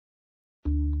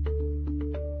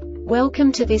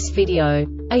Welcome to this video.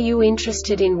 Are you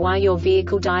interested in why your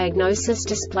vehicle diagnosis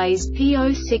displays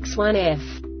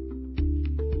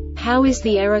P061F? How is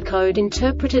the error code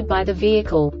interpreted by the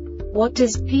vehicle? What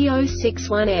does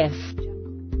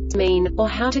P061F mean, or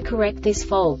how to correct this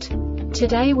fault?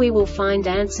 Today we will find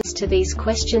answers to these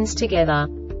questions together.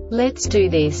 Let's do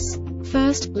this.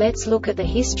 First, let's look at the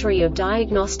history of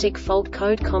diagnostic fault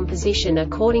code composition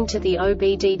according to the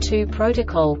OBD2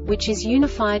 protocol, which is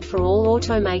unified for all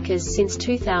automakers since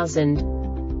 2000.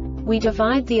 We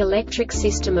divide the electric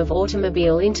system of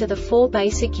automobile into the four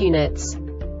basic units: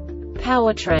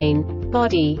 powertrain,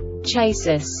 body,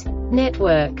 chassis,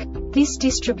 network. This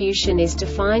distribution is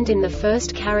defined in the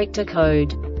first character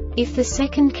code. If the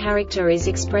second character is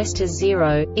expressed as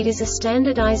 0, it is a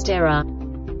standardized error.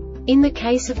 In the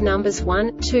case of numbers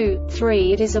 1, 2,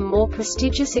 3, it is a more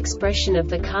prestigious expression of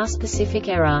the car-specific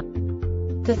error.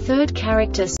 The third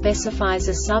character specifies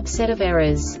a subset of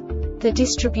errors. The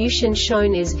distribution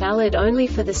shown is valid only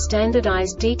for the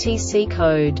standardized DTC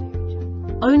code.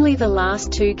 Only the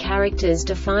last two characters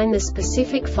define the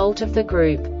specific fault of the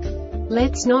group.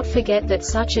 Let's not forget that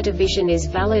such a division is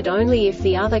valid only if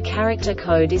the other character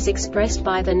code is expressed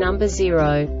by the number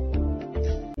 0.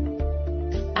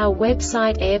 Our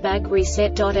website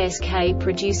airbagreset.sk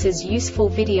produces useful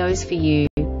videos for you.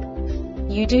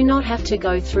 You do not have to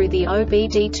go through the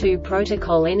OBD2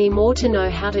 protocol anymore to know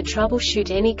how to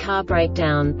troubleshoot any car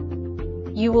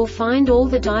breakdown. You will find all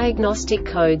the diagnostic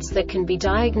codes that can be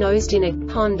diagnosed in a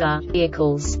Honda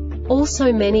vehicles.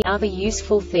 Also many other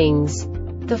useful things.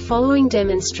 The following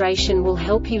demonstration will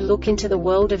help you look into the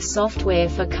world of software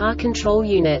for car control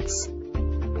units.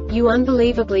 You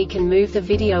unbelievably can move the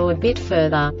video a bit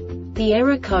further. The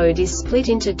error code is split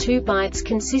into 2 bytes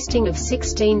consisting of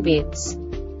 16 bits.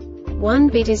 1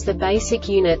 bit is the basic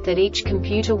unit that each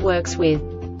computer works with.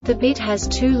 The bit has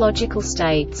 2 logical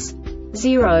states: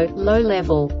 0, low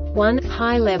level, 1,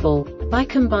 high level. By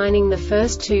combining the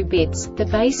first 2 bits, the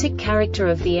basic character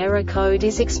of the error code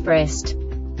is expressed.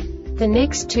 The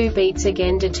next 2 beats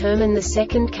again determine the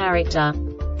second character.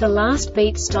 The last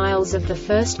beat styles of the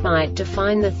first byte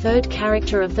define the third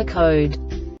character of the code.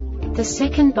 The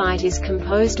second byte is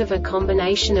composed of a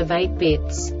combination of 8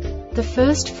 bits. The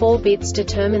first 4 bits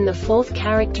determine the fourth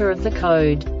character of the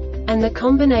code. And the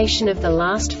combination of the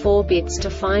last 4 bits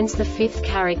defines the fifth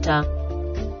character.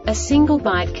 A single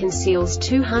byte conceals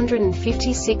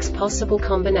 256 possible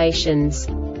combinations.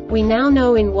 We now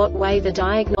know in what way the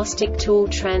diagnostic tool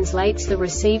translates the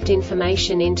received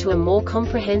information into a more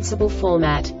comprehensible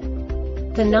format.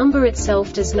 The number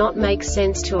itself does not make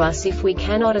sense to us if we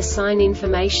cannot assign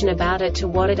information about it to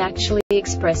what it actually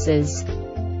expresses.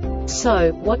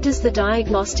 So, what does the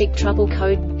Diagnostic Trouble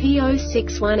Code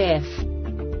P061F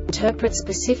interpret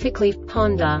specifically for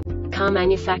Honda car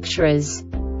manufacturers?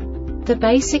 The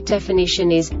basic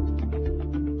definition is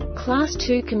Class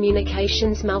 2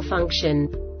 communications malfunction.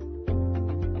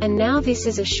 And now this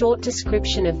is a short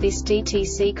description of this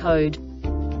DTC code.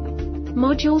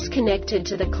 Modules connected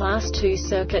to the Class 2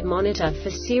 circuit monitor for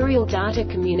serial data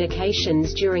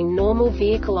communications during normal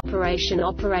vehicle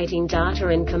operation/operating data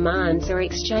and commands are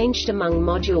exchanged among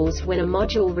modules. When a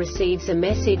module receives a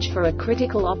message for a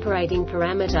critical operating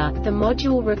parameter, the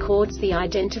module records the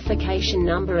identification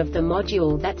number of the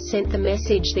module that sent the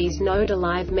message. These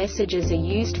node-alive messages are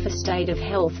used for state of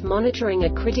health monitoring. A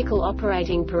critical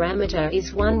operating parameter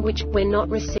is one which, when not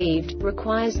received,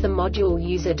 requires the module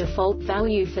use a default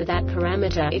value for that parameter.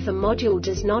 If a module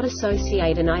does not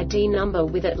associate an ID number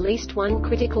with at least one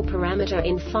critical parameter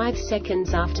in 5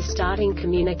 seconds after starting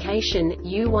communication,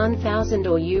 U1000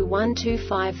 or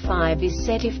U1255 is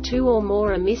set. If 2 or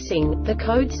more are missing, the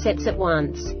code sets at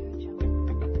once.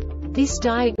 This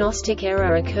diagnostic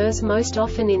error occurs most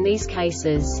often in these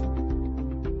cases.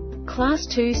 Class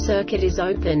 2 circuit is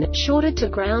open, shorted to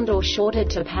ground or shorted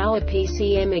to power.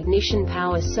 PCM ignition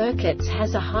power circuits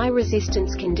has a high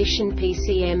resistance condition.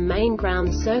 PCM main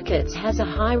ground circuits has a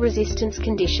high resistance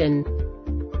condition.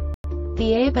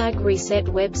 The Airbag Reset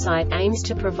website aims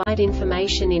to provide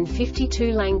information in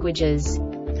 52 languages.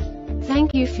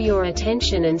 Thank you for your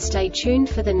attention and stay tuned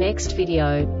for the next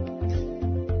video.